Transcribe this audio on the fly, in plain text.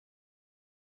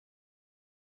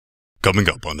Coming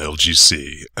up on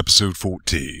L.G.C, Episode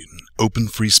 14, Open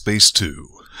FreeSpace 2,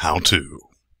 How To.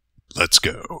 Let's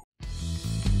go.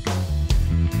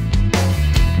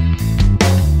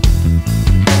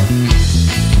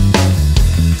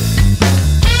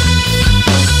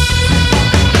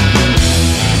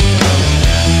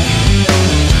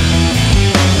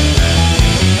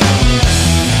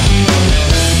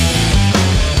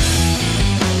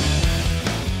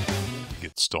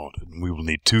 Started, we will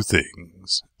need two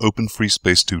things: Open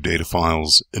FreeSpace 2 data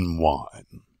files and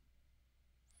wine.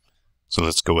 So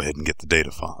let's go ahead and get the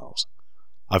data files.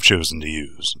 I've chosen to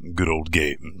use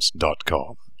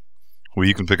goodoldgames.com, where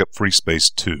you can pick up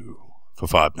FreeSpace 2 for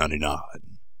 $5.99.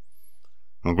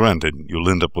 Now granted, you'll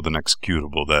end up with an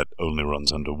executable that only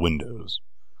runs under Windows,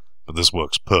 but this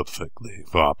works perfectly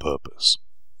for our purpose.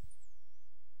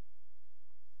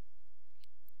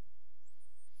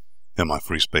 In my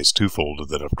FreeSpace 2 folder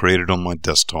that I've created on my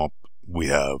desktop, we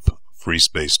have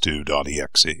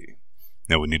FreeSpace2.exe.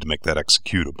 Now we need to make that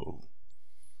executable.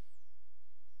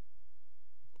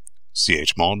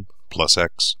 chmod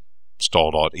 +x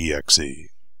install.exe.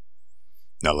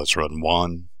 Now let's run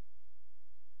one.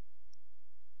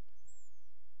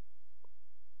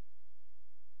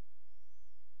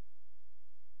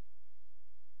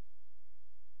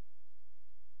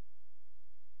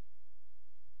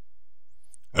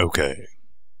 Okay.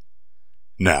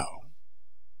 Now,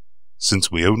 since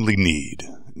we only need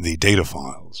the data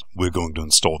files, we're going to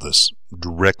install this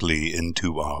directly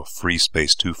into our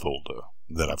FreeSpace 2 folder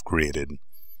that I've created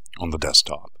on the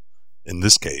desktop. In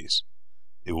this case,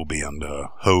 it will be under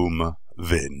Home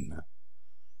Vin,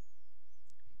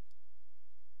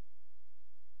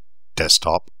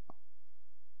 Desktop,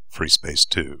 FreeSpace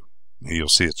 2. You'll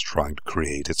see it's trying to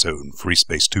create its own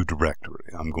FreeSpace 2 directory.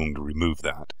 I'm going to remove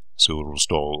that, so it will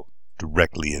install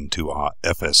directly into our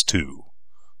FS2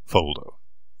 folder.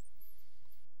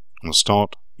 On the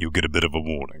start, you'll get a bit of a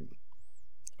warning.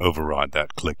 Override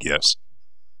that, click yes.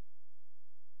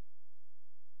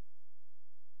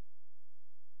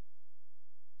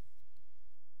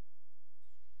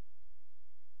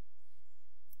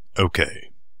 Okay,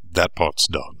 that part's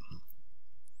done.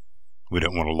 We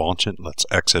don't want to launch it, let's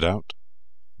exit out.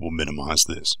 We'll minimize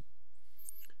this.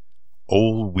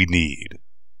 All we need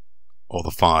are the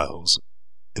files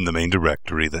in the main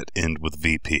directory that end with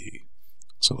VP.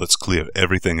 So let's clear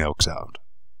everything else out.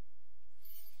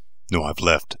 Now I've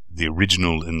left the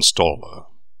original installer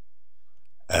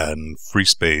and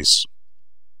FreeSpace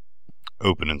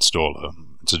Open Installer.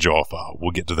 It's a jar file.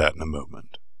 We'll get to that in a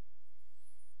moment.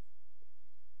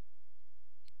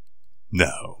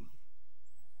 Now,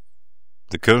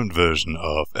 the current version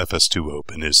of FS2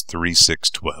 Open is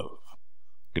 3.6.12.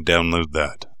 You can download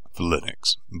that for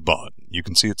Linux, but you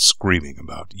can see it's screaming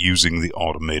about using the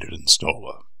automated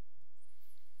installer.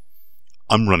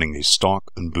 I'm running a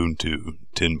stock Ubuntu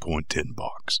 10.10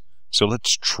 box, so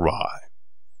let's try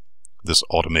this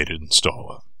automated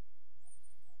installer.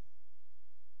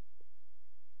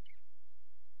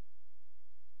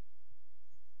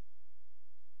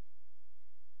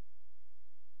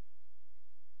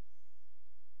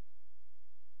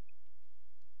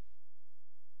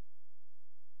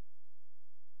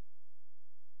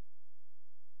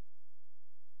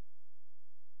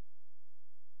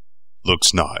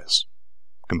 Looks nice.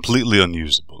 Completely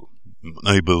unusable.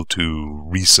 Unable to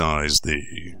resize the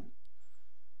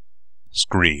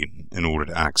screen in order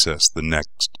to access the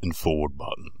next and forward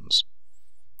buttons.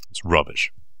 It's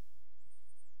rubbish.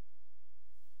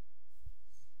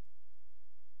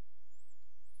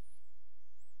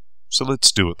 So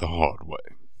let's do it the hard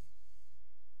way.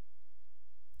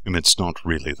 And it's not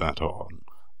really that hard.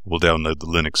 We'll download the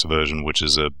Linux version, which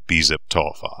is a bzip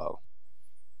tar file.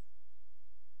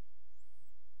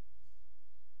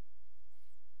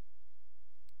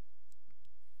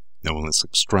 Now let's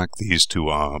extract these to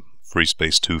our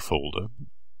FreeSpace 2 folder.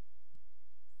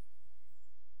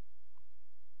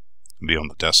 Be on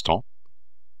the desktop.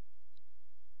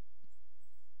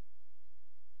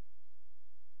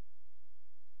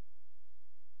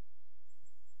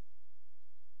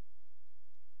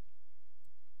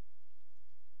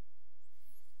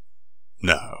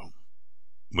 No,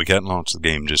 we can't launch the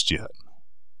game just yet.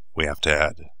 We have to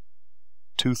add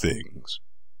two things.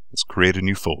 Let's create a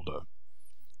new folder.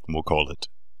 And we'll call it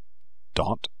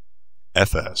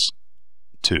 .fs2_open.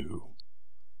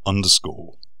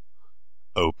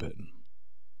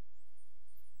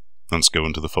 Let's go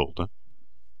into the folder.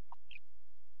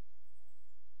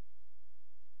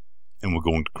 And we're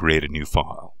going to create a new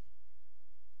file.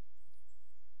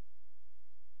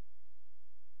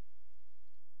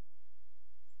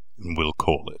 And we'll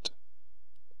call it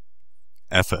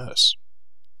fs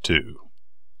 2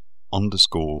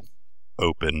 underscore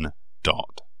open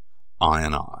dot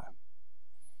ini.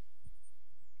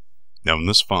 Now in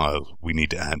this file we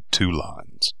need to add 2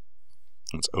 lines.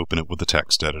 Let's open it with the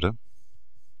text editor.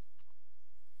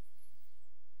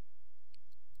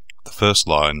 The first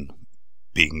line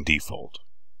being default.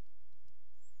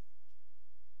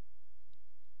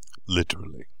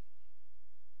 Literally.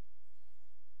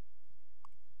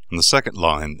 And the second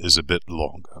line is a bit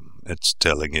longer. It's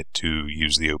telling it to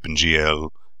use the OpenGL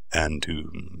and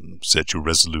to set your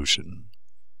resolution.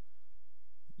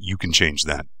 You can change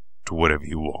that to whatever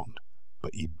you want,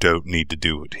 but you don't need to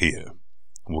do it here.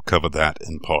 We'll cover that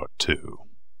in part 2,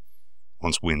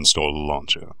 once we install the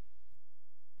launcher.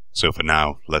 So for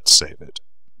now, let's save it.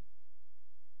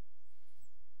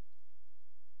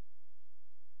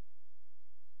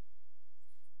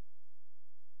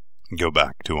 Go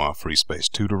back to our FreeSpace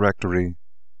 2 directory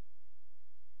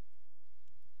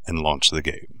and launch the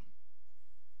game.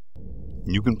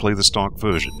 You can play the stock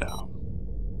version now.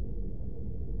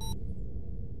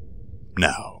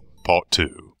 Now, part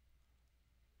 2.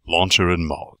 Launcher and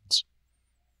mods.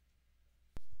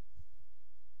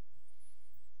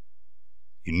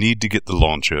 You need to get the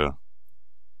launcher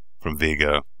from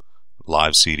Vega,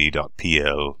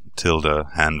 livecd.pl,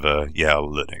 ~hanva yal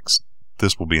linux.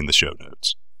 This will be in the show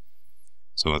notes.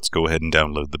 So let's go ahead and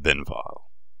download the bin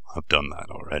file. I've done that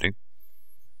already.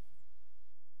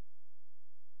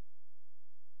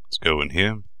 Let's go in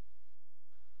here.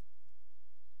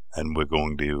 And we're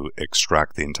going to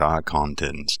extract the entire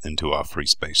contents into our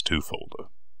FreeSpace 2 folder.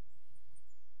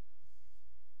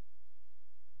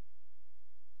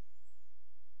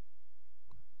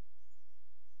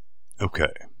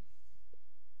 Okay.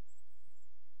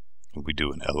 If we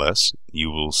do an ls,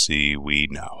 you will see we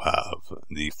now have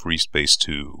the FreeSpace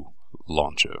 2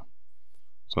 launcher.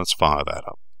 So let's fire that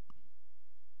up.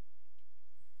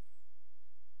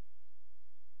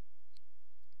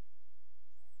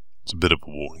 It's a bit of a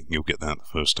warning. You'll get that the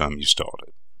first time you start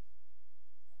it.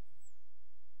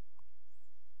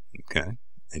 Okay,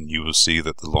 and you will see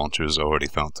that the launcher has already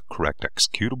found the correct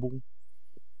executable.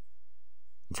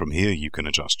 From here you can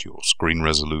adjust your screen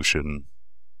resolution,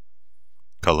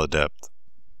 color depth,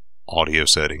 audio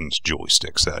settings,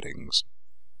 joystick settings,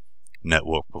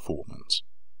 network performance,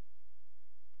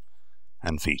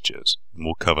 and features. And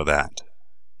we'll cover that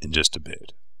in just a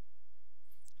bit.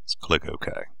 Let's click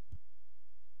OK.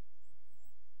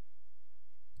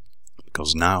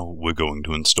 Because now we're going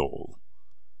to install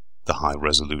the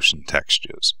high-resolution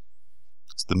textures.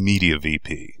 It's the Media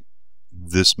VP.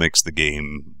 This makes the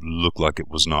game look like it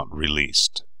was not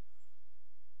released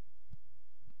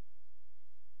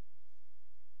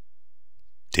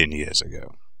 10 years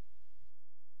ago.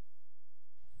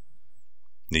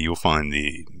 Now you'll find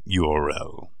the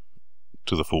URL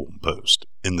to the forum post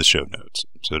in the show notes,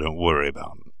 so don't worry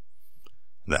about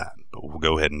that, but we'll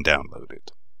go ahead and download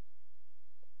it.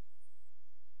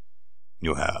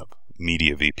 You'll have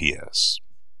Media VPS,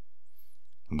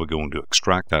 and we're going to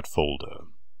extract that folder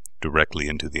directly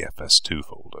into the FS2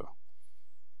 folder.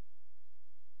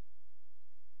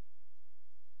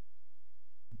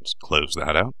 Let's close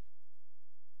that out.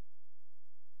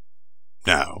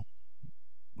 Now,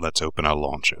 let's open our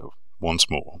launcher once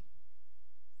more.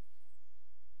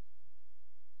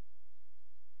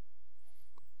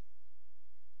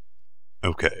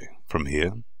 Okay, from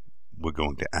here, we're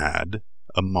going to add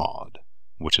a mod,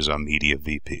 which is our Media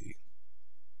VP.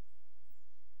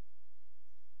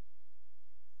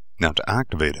 Now to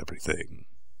activate everything,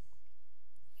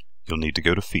 you'll need to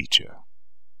go to Feature.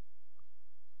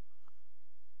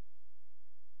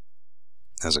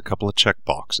 There's a couple of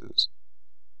checkboxes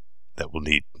that will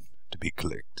need to be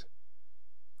clicked.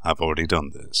 I've already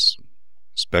done this.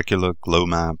 Specular, glow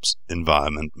maps,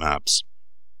 environment maps,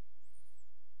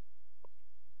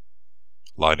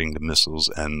 lighting the missiles,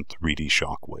 and 3D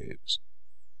shock waves.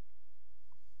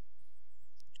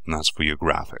 And that's for your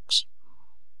graphics.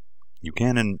 You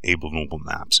can enable normal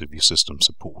maps if your system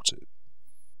supports it.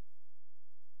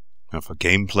 Now for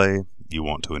gameplay, you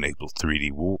want to enable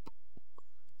 3D warp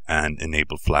and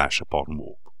enable flash upon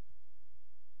warp.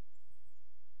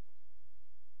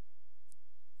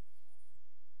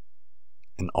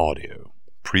 In audio,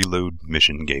 preload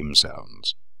mission game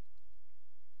sounds.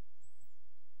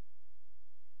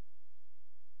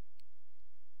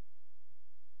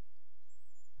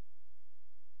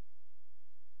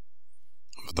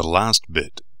 For the last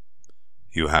bit,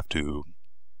 you have to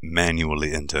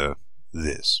manually enter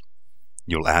this.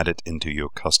 You'll add it into your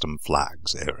custom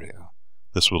flags area.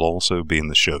 This will also be in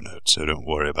the show notes, so don't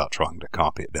worry about trying to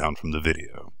copy it down from the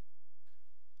video.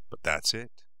 But that's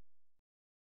it.